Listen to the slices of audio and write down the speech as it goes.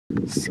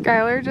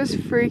Skyler just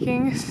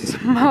freaking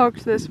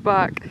smoked this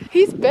buck.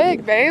 He's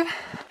big, babe.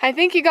 I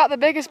think he got the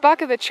biggest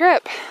buck of the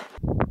trip.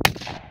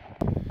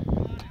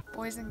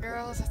 Boys and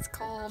girls, it's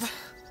cold.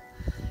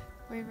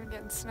 We've been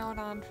getting snowed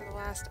on for the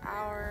last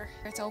hour.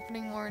 It's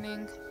opening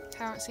morning.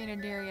 Haven't seen a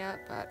deer yet,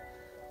 but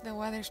the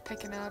weather's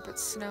picking up.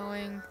 It's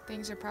snowing.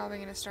 Things are probably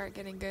gonna start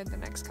getting good the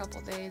next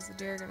couple days. The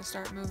deer are gonna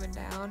start moving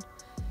down.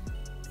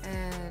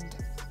 And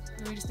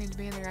we just need to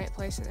be in the right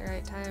place at the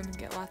right time and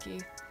get lucky.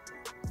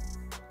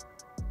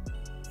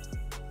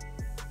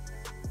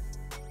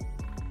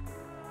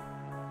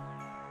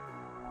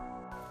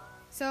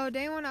 So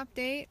day one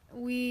update,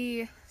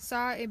 we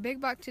saw a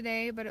big buck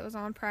today, but it was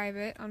on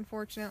private,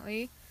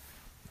 unfortunately.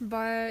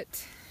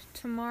 But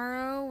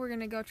tomorrow we're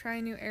gonna go try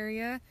a new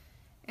area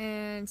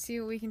and see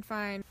what we can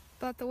find.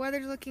 But the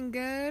weather's looking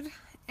good,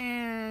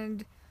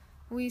 and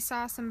we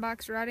saw some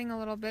bucks rutting a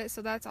little bit,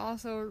 so that's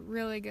also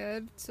really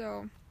good.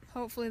 So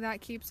hopefully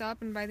that keeps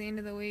up, and by the end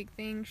of the week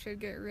things should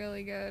get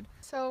really good.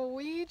 So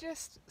we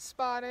just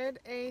spotted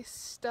a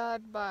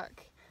stud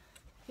buck.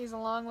 He's a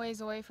long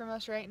ways away from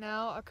us right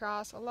now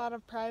across a lot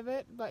of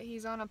private, but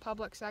he's on a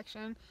public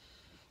section.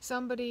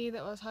 Somebody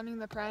that was hunting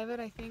the private,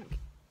 I think,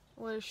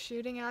 was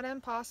shooting at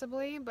him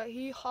possibly, but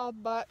he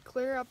hauled butt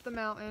clear up the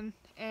mountain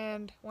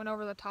and went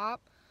over the top.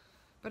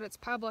 But it's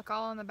public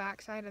all on the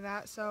back side of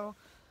that, so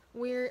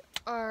we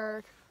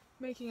are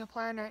making a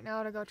plan right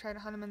now to go try to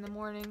hunt him in the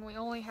morning. We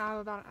only have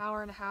about an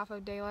hour and a half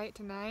of daylight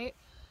tonight,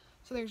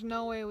 so there's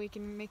no way we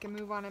can make a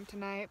move on him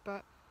tonight,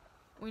 but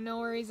we know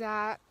where he's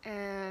at,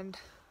 and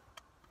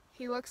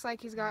he looks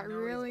like he's got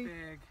really,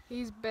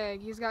 he's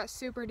big. He's got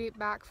super deep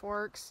back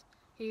forks.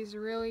 He's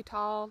really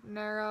tall,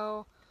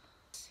 narrow.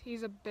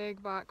 He's a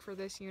big buck for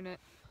this unit.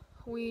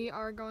 We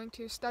are going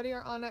to study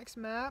our Onyx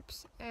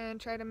maps and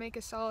try to make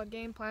a solid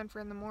game plan for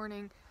in the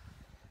morning.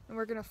 And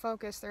we're going to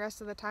focus the rest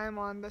of the time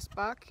on this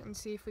buck and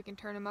see if we can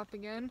turn him up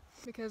again,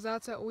 because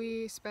that's what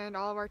we spend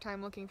all of our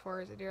time looking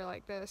for, is a deer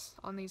like this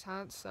on these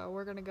hunts. So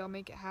we're going to go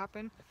make it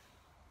happen.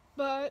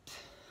 But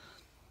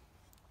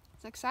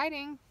it's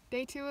exciting.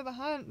 Day 2 of the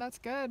hunt, that's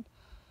good.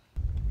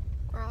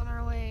 We're on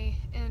our way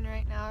in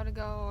right now to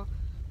go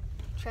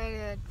try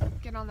to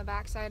get on the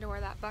backside of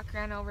where that buck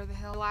ran over the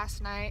hill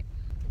last night.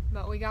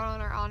 But we got on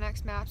our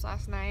Onyx maps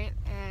last night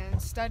and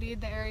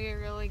studied the area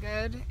really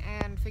good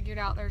and figured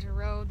out there's a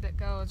road that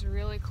goes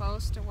really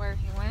close to where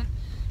he went.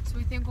 So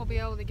we think we'll be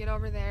able to get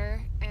over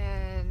there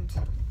and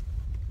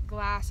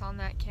glass on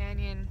that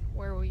canyon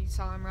where we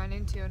saw him run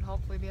into and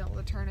hopefully be able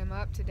to turn him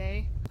up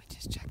today. We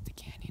just checked the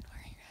canyon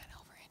where he ran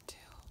over into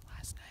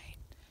last night,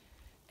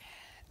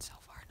 and so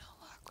far no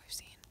luck. We've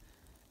seen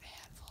a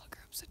handful of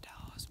groups of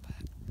does,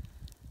 but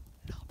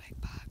no big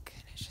buck,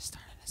 and it's just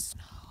starting to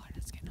snow and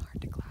it's getting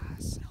hard to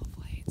glass, and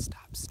hopefully it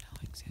stops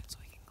snowing soon so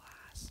we can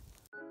glass.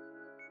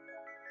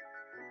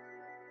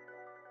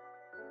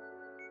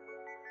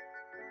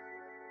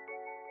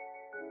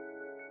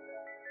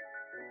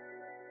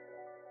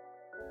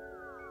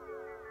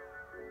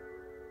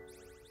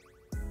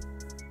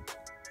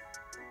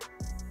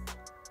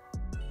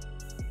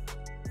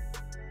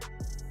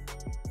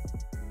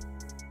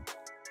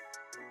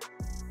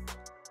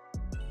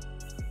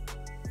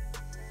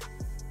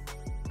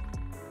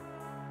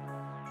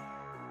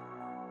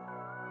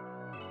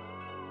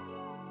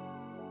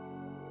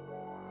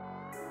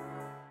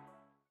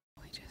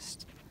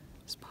 Just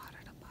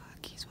spotted a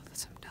buck. He's with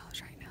some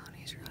does right now and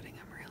he's rutting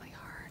him really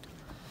hard.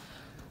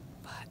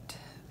 But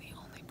the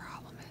only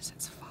problem is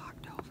it's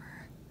fogged over.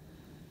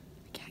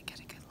 I can't get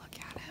a good look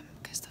at him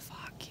because the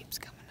fog keeps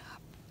coming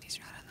up. He's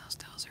running those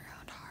does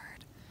around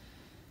hard,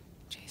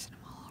 chasing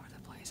them all over the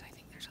place. I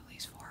think there's at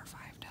least 4 or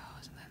 5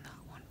 does and then that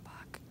one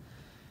buck.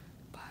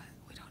 But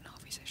we don't know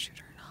if he's a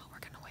shooter or not. We're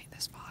gonna wait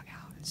this fog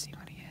out and see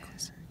what he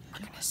is.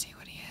 We're gonna see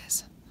what he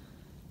is.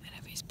 And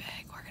if he's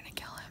big, we're gonna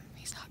kill him.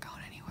 He's not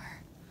going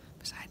anywhere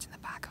besides in the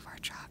back of our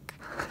truck.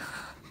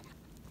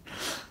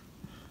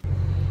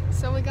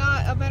 So we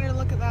got a better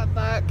look at that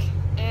buck,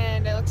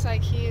 and it looks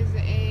like he is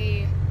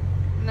a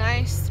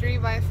nice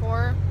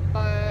 3x4,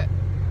 but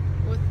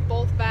with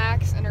both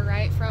backs and a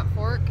right front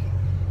fork.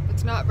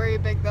 It's not very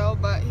big though,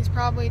 but he's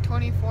probably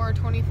 24,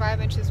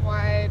 25 inches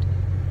wide,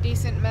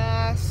 decent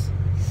mass,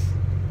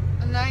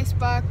 a nice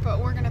buck, but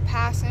we're gonna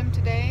pass him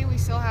today. We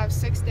still have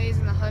 6 days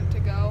in the hunt to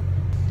go.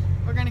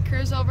 We're gonna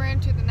cruise over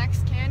into the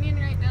next canyon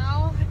right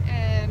now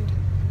and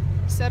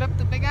set up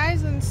the big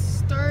eyes and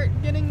start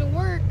getting to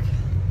work.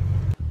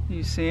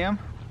 You see him?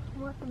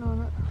 I'm working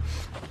on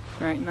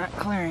it. Right in that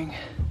clearing.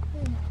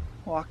 Okay.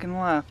 Walking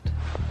left.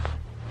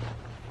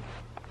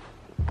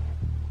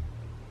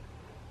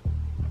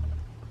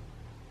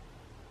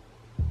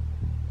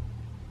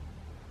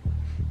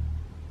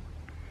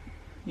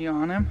 You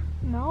on him?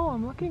 No,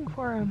 I'm looking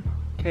for him.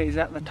 Okay, he's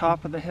at the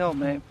top of the hill,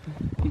 babe.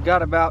 You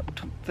got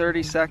about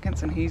 30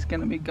 seconds and he's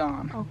gonna be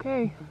gone.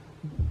 Okay.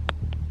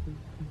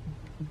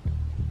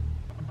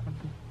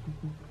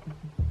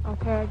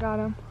 Okay, I got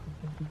him.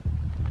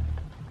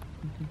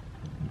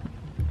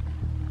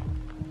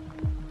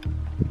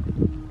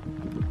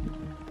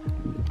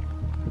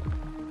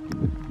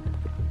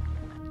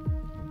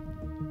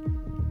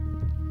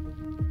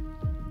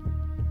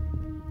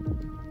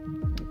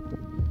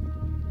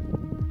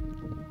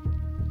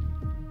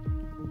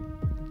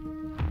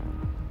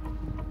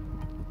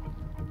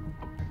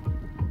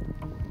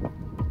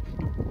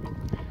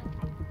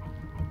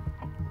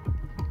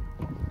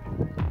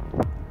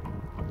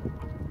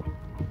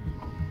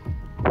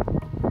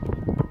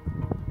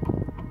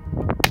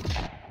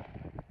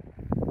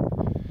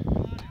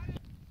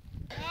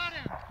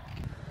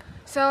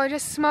 So I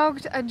just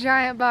smoked a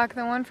giant buck,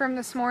 the one from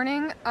this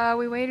morning.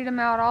 We waited him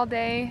out all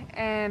day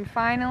and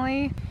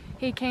finally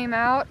he came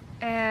out,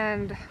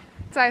 and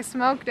so I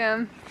smoked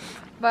him.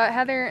 But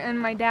Heather and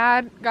my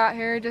dad got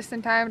here just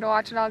in time to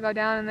watch it all go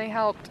down, and they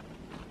helped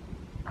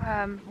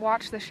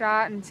watch the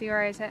shot and see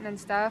where I was hitting and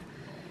stuff.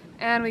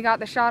 And we got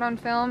the shot on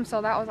film,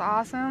 so that was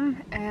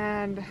awesome.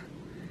 And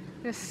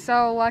just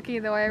so lucky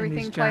the way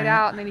everything played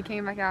out, and then he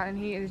came back out and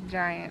he is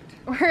giant.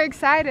 We're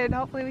excited.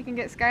 Hopefully we can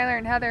get Skyler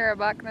and Heather a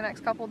buck in the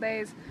next couple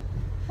days.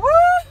 Woo!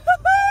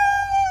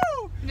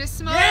 Just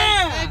smoked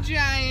a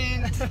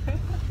giant.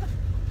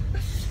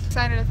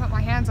 Excited to put my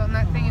hands on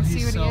that thing and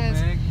see what he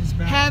is.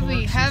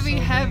 Heavy, heavy,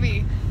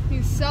 heavy.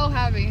 He's so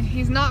heavy.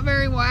 He's not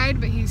very wide,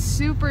 but he's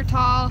super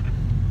tall,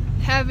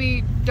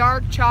 heavy,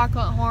 dark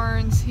chocolate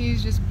horns.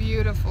 He's just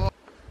beautiful.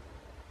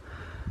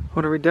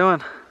 What are we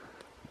doing?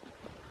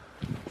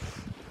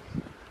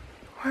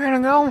 We're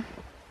gonna go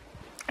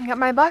and get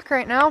my buck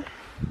right now.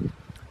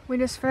 We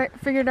just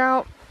figured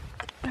out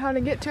how to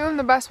get to him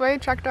the best way,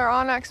 checked our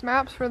Onyx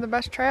maps for the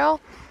best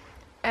trail,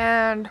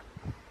 and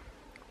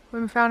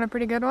we found a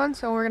pretty good one,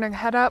 so we're gonna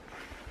head up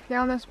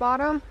down this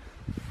bottom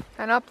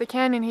and up the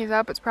canyon he's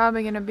up. It's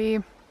probably gonna be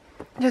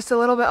just a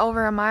little bit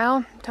over a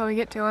mile until we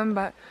get to him,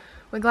 but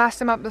we glassed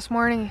him up this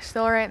morning. He's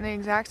still right in the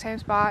exact same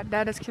spot,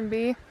 dead as can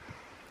be.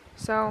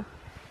 So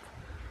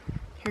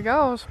here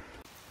goes.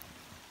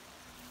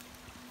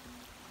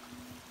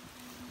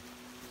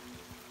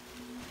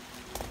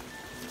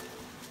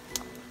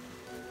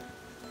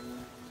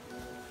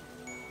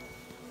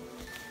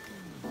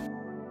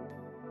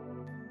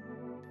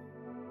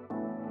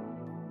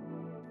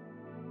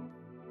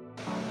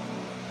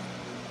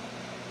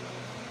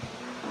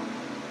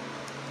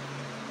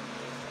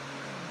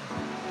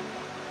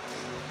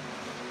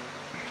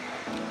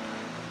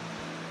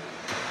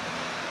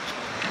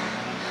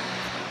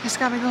 Just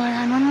gotta go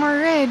around one more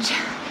ridge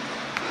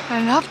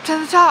and up to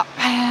the top,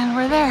 and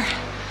we're there.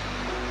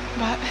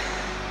 But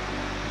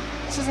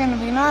this is gonna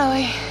be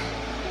gnarly.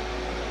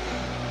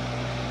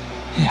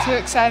 I'm too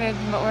excited,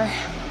 but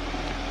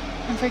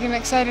I'm freaking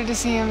excited to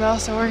see him though,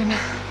 so we're gonna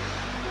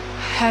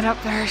head up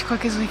there as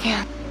quick as we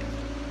can.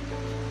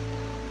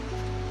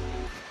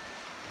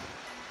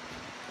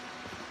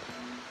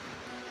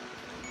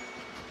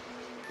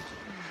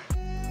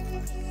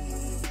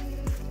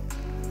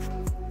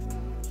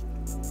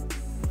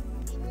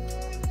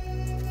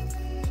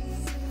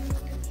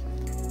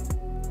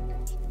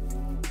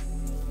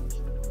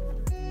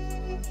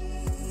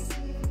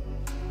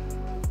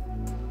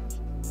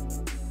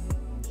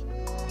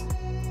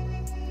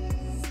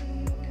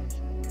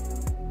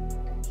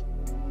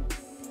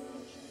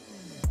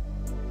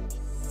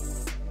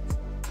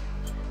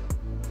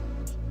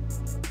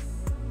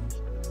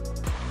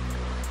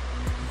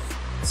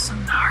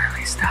 Some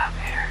gnarly stuff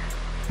here.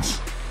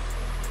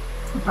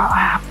 We're about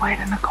halfway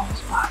to Nicole's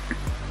spot.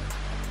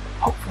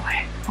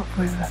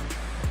 Hopefully the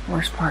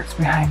worst part's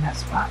behind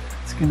us, but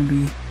it's gonna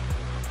be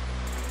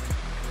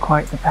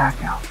quite the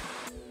pack out.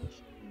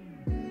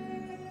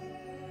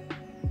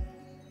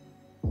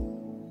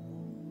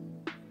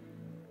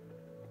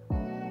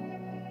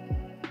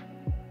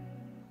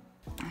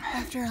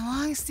 After a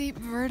long, steep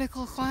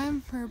vertical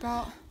climb for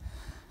about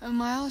a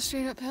mile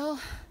straight uphill,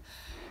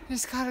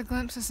 just caught a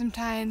glimpse of some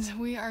tines.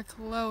 We are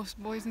close,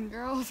 boys and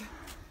girls.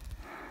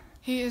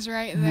 He is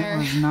right there. It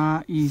was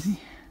not easy.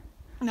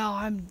 No,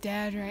 I'm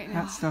dead right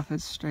now. That stuff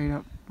is straight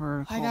up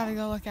vertical. I gotta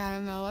go look at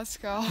him though. Let's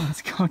go.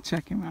 Let's go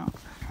check him out.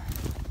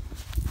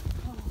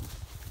 Oh,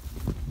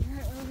 you're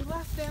right where we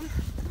left him.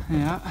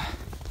 Yeah.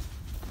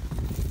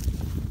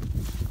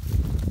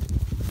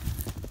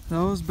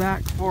 Those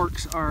back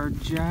forks are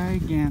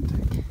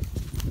gigantic.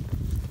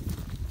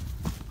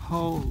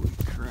 Holy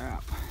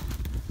crap.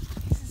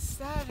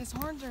 His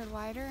horns are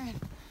lighter, and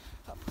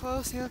up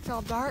close he looks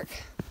all dark.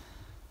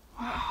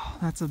 Wow,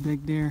 that's a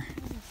big deer.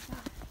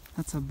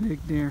 That's a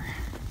big deer.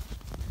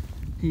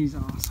 He's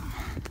awesome.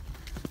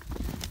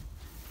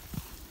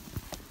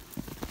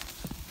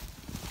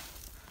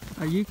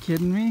 Are you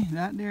kidding me?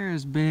 That deer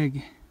is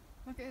big.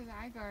 Look at his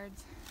eye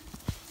guards.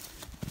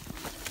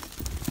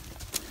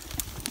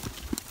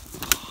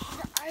 He's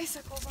got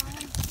icicles on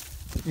him.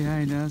 Yeah,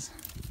 he does.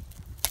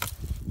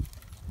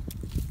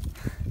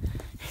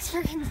 He's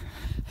freaking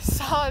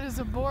solid as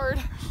a board.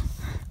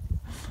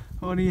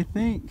 What do you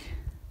think?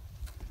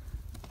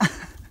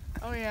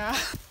 Oh yeah.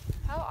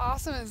 How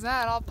awesome is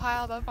that? All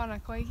piled up on a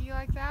quakey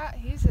like that?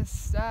 He's a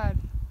stud.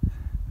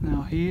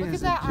 No, he is. Look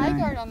at that eye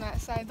guard on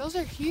that side. Those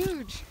are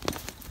huge.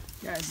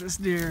 Guys, this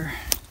deer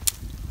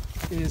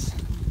is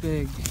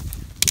big.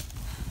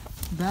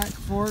 Back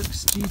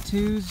forks,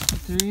 G2s,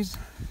 G3s.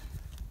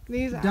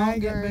 These Don't eye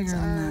get guards bigger than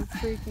are that.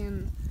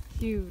 freaking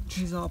huge.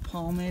 He's all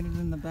palmated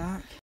in the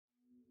back.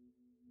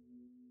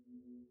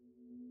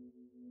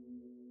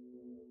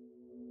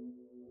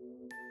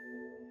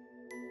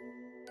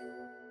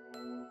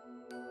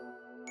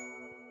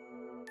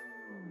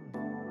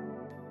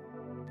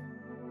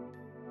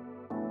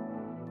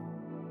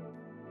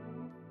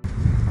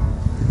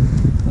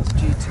 Those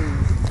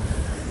G2s.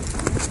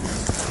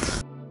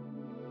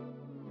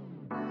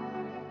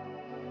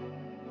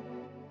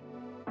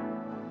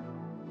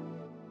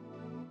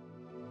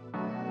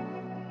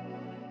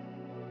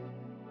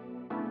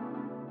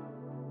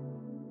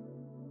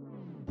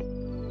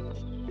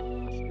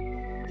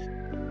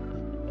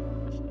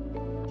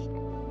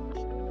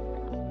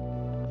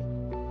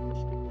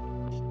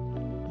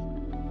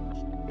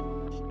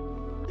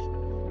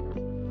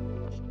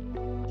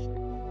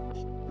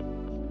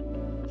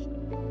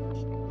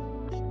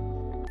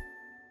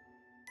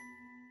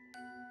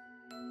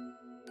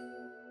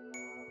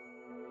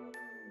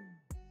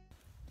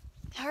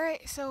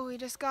 Alright, so we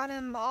just got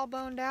him all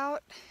boned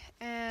out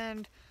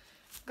and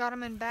got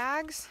him in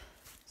bags.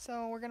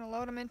 So we're gonna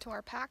load them into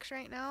our packs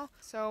right now.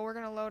 So we're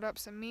gonna load up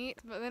some meat,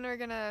 but then we're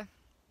gonna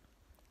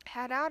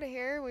head out of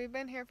here. We've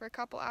been here for a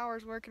couple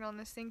hours working on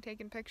this thing,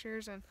 taking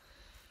pictures and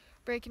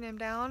breaking him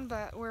down,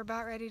 but we're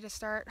about ready to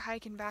start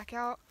hiking back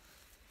out.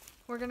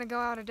 We're gonna go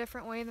out a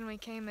different way than we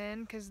came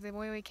in because the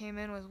way we came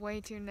in was way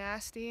too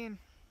nasty and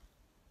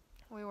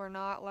we were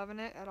not loving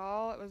it at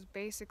all. It was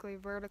basically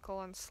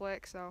vertical and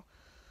slick, so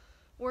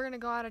we're gonna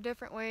go out a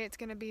different way. It's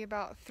gonna be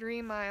about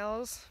 3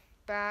 miles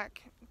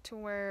back to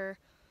where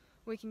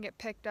we can get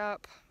picked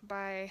up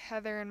by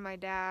Heather and my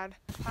dad.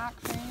 Pack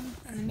frame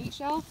and the meat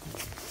shelf.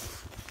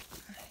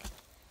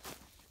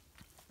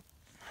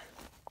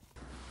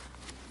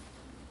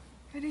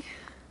 Ready?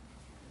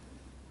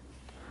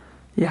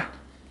 Yeah,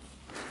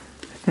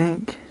 I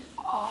think.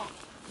 Oh.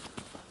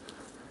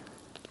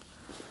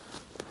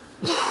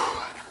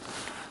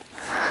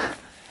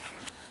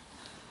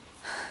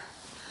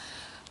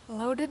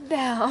 Loaded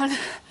down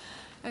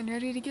and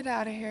ready to get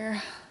out of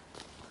here.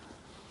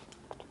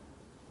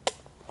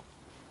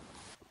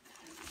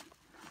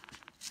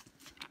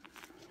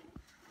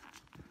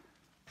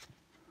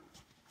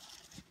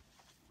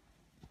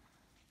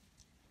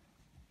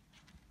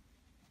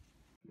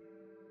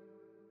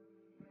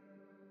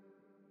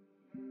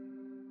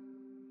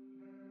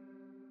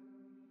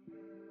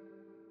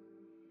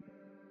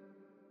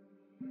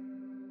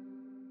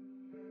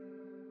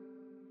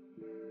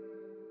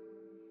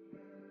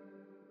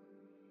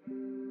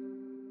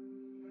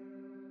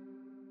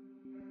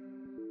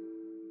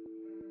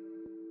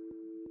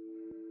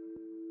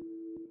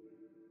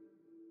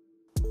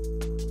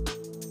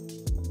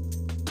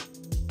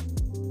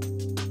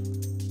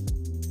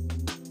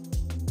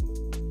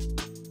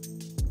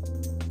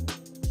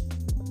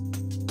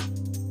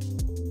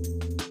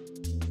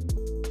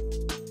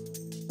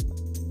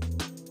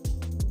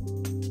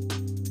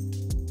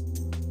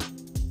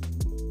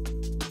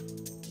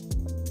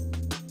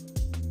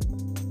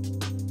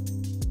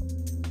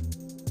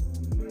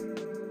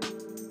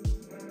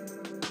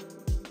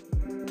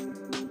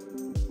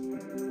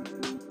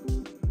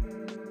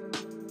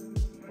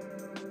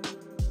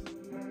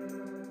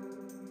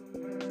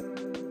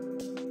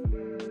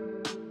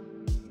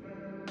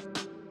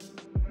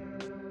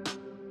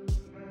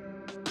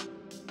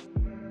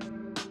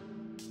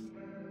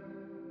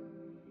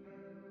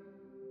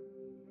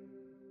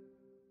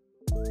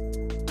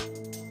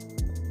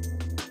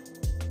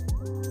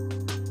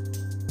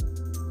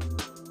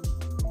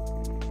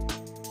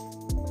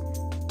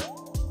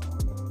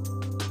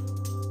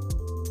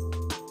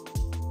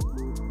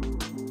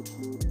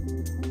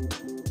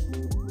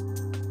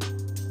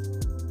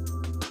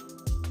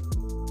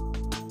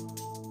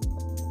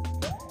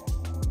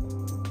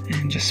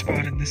 And just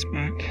spotted this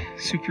buck.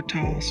 Super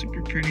tall,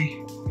 super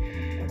pretty.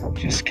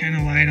 Just kind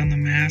of light on the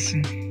mass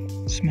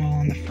and small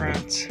on the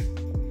fronts.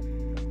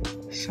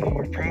 So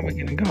we're probably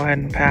gonna go ahead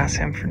and pass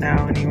him for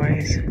now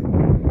anyways.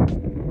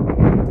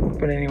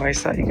 But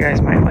anyways, thought you guys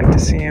might like to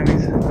see him.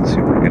 He's a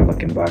super good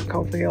looking buck.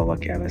 Hopefully he'll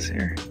look at us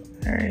here.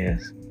 There he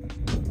is.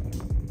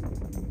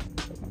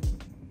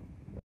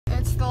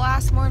 It's the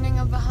last morning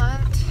of the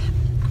hunt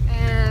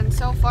and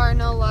so far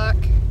no luck.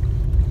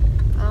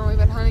 We've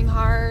been hunting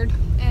hard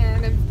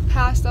and have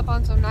passed up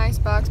on some nice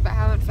bucks but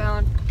haven't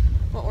found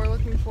what we're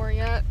looking for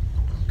yet.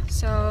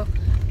 So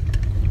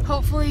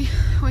hopefully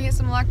we get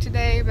some luck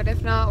today, but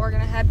if not, we're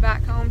gonna head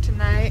back home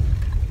tonight.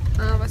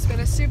 It's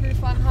been a super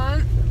fun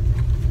hunt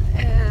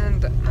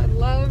and I'd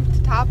love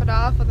to top it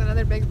off with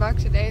another big buck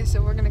today,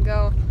 so we're gonna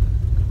go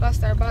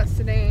bust our butts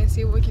today and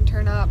see what we can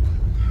turn up.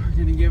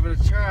 We're gonna give it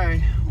a try.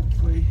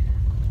 Hopefully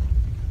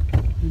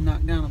we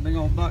knock down a big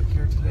old buck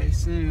here today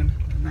soon,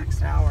 the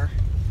next hour.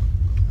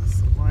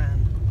 That's the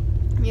plan.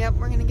 Yep,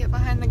 we're gonna get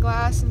behind the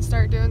glass and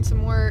start doing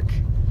some work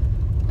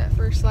at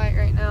first light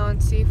right now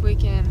and see if we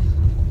can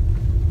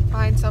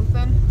find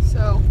something.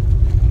 So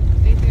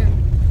stay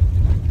tuned.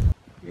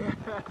 Yes.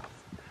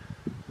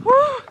 Woo!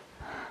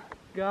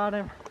 Got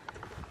him.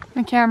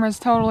 The camera's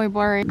totally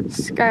blurry.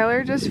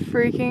 Skyler just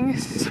freaking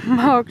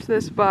smoked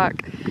this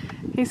buck.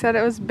 He said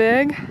it was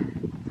big.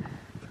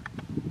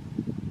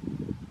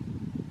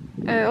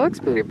 And it looks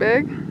pretty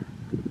big.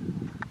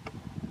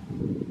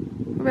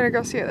 We better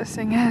go see what this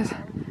thing is.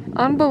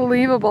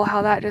 Unbelievable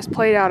how that just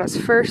played out as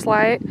first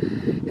light.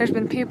 There's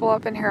been people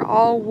up in here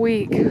all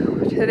week.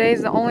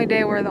 Today's the only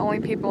day we're the only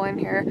people in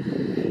here.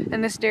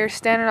 And this deer's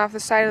standing off the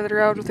side of the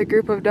road with a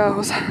group of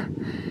does.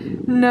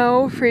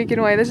 No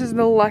freaking way. This is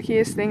the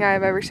luckiest thing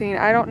I've ever seen.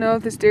 I don't know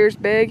if this deer's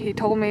big. He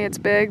told me it's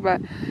big,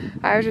 but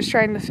I was just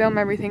trying to film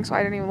everything so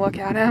I didn't even look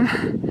at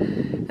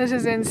him. This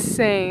is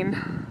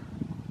insane.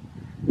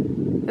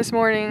 This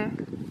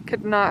morning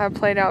could not have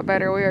played out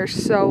better. We are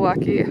so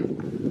lucky.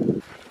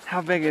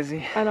 How big is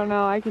he? I don't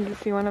know. I can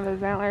just see one of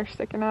his antlers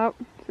sticking up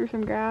through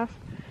some grass.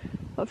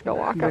 Let's go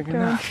walk up to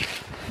him.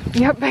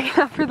 Yep, big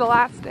enough for the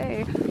last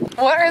day.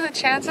 What are the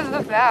chances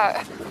of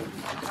that?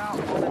 About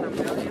 1 in a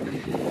million.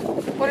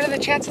 What are the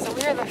chances that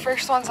we were the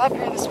first ones up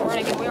here this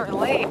morning and we were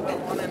late?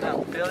 1 in a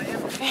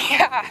billion?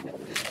 Yeah.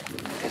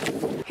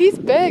 He's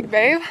big,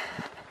 babe. Good.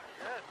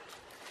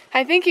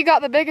 I think you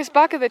got the biggest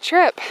buck of the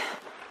trip.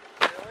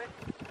 Really?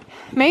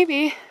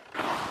 Maybe.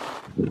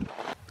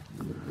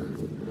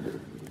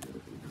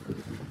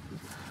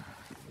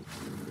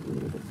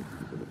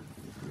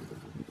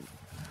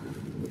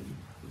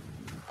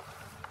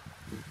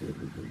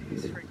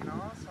 He's freaking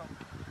awesome.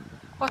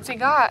 What's he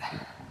got?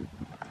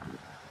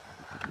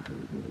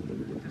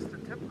 Just a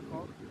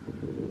typical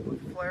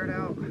with flared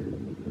out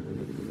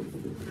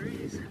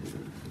trees.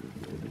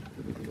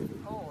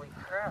 Holy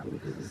crap,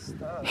 he's a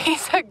stud.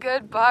 He's a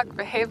good buck,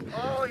 babe.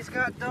 Oh, he's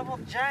got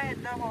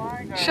giant double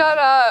eye guards. Shut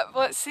up.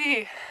 Let's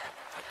see.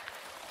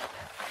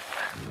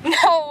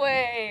 No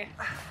way.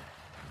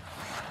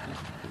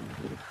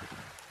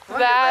 Look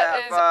That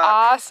at is buck.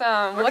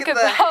 awesome. Look at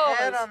the the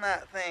head those. on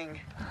that thing.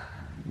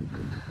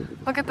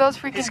 Look at those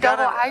freaking He's got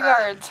double eye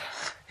guards.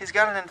 He's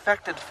got an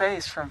infected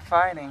face from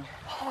fighting.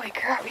 Holy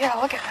crap, yeah,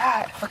 look at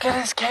that. Look at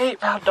his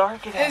cape, how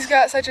dark it is. He's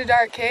got such a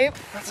dark cape.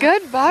 That's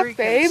Good a buck, freaking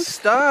babe.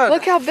 Stud.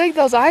 Look how big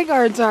those eye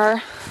guards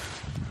are.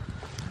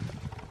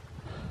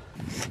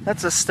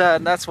 That's a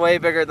stud. That's way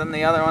bigger than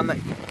the other one that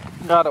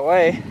got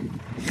away.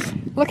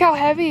 Look how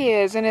heavy he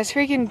is, and his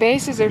freaking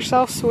bases are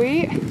so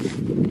sweet. Oh,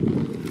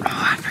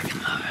 I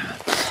freaking love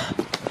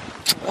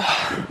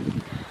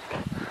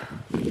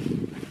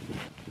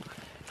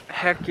it.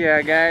 Heck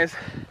yeah, guys.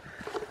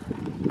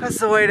 That's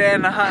the way to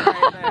end the hunt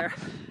right there.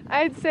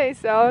 I'd say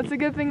so. It's a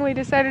good thing we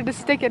decided to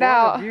stick it What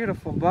out. a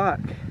beautiful buck.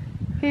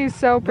 He's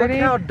so pretty.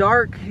 Look how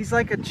dark. He's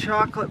like a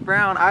chocolate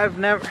brown.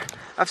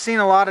 I've seen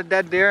a lot of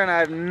dead deer and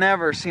I've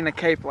never seen a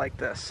cape like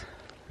this.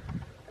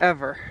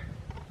 Ever.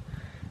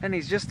 And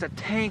he's just a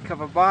tank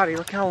of a body.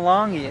 Look how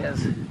long he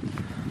is.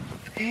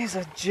 He's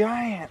a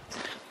giant.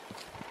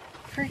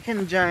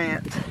 Freaking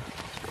giant.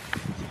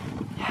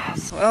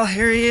 Yes. Well,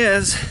 here he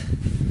is.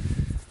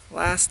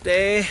 Last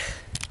day.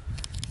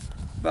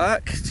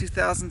 Buck,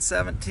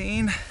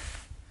 2017.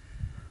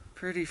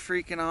 Pretty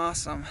freaking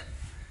awesome.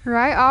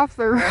 Right off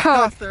the road. Right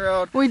off the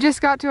road. We just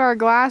got to our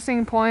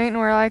glassing point and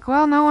we're like,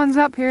 well, no one's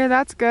up here.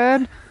 That's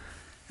good.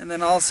 And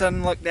then all of a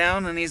sudden look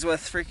down and he's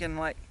with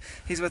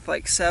he's with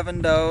like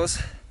 7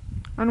 does.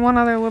 And one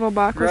other little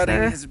buck was Rutting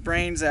there. his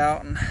brains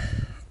out, and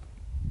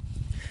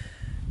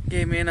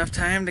gave me enough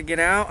time to get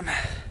out and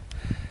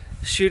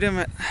shoot him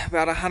at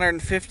about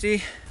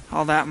 150.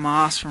 All that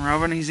moss from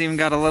rubbing. He's even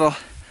got a little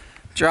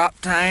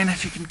drop tine,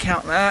 if you can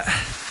count that.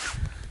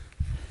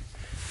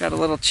 Got a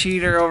little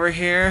cheater over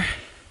here.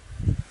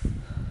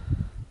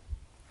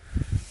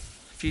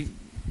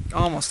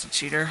 Almost a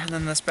cheater. And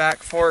then this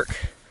back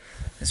fork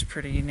is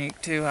pretty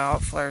unique too, how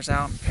it flares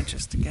out and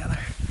pinches together.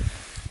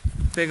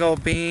 Big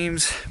old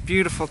beams,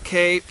 beautiful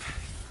cape.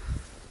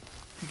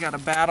 He got a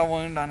battle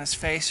wound on his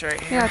face right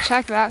here. Yeah,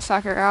 check that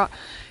sucker out.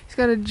 He's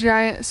got a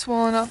giant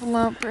swollen up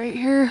lump right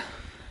here.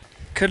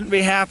 Couldn't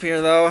be happier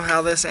though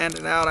how this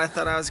ended out. I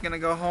thought I was gonna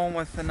go home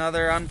with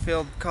another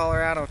unfilled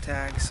Colorado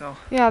tag, so.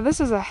 Yeah,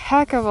 this is a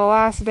heck of a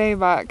last day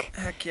buck.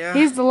 Heck yeah.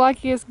 He's the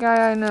luckiest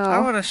guy I know. I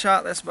would have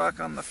shot this buck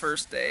on the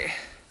first day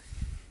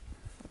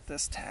with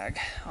this tag,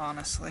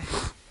 honestly.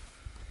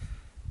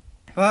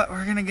 But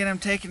we're gonna get him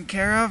taken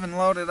care of and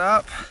loaded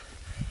up.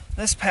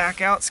 This pack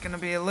out's gonna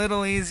be a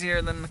little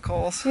easier than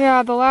Nicole's.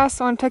 Yeah, the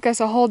last one took us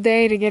a whole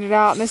day to get it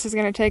out, and this is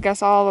gonna take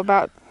us all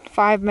about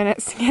 5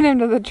 minutes to get him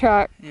to the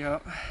truck.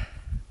 Yep.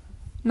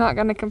 Not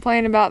gonna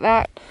complain about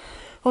that.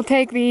 We'll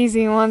take the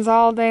easy ones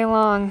all day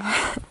long.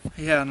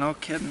 Yeah, no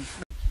kidding.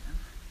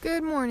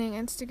 Good morning,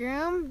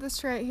 Instagram.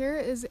 This right here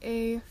is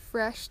a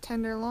fresh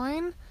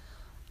tenderloin.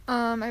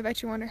 I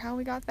bet you wonder how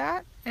we got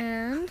that,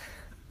 and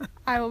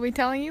I will be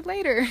telling you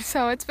later.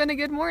 So it's been a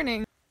good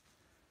morning.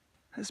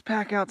 This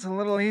pack out's a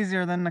little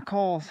easier than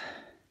Nicole's.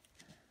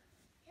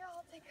 Yeah,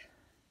 I'll take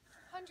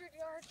a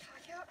 100-yard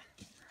pack out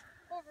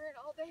over an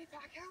all-day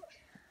pack out.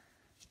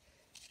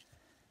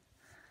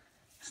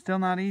 Still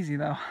not easy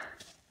though.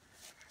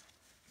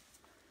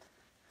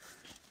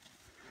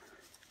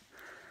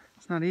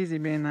 It's not easy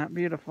being that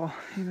beautiful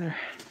either.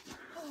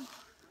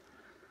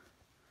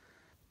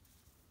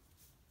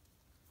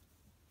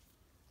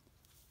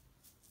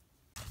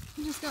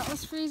 I just got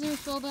this freezer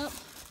filled up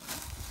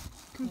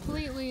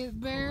completely. It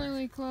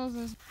barely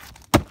closes.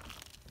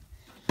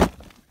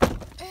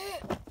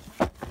 It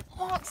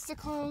wants to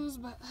close,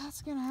 but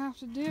that's gonna have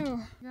to do.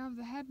 Grab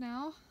the head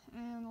now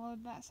and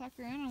load that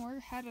sucker in, and we're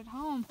headed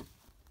home.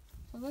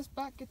 So this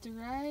buck gets to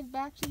ride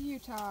back to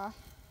Utah.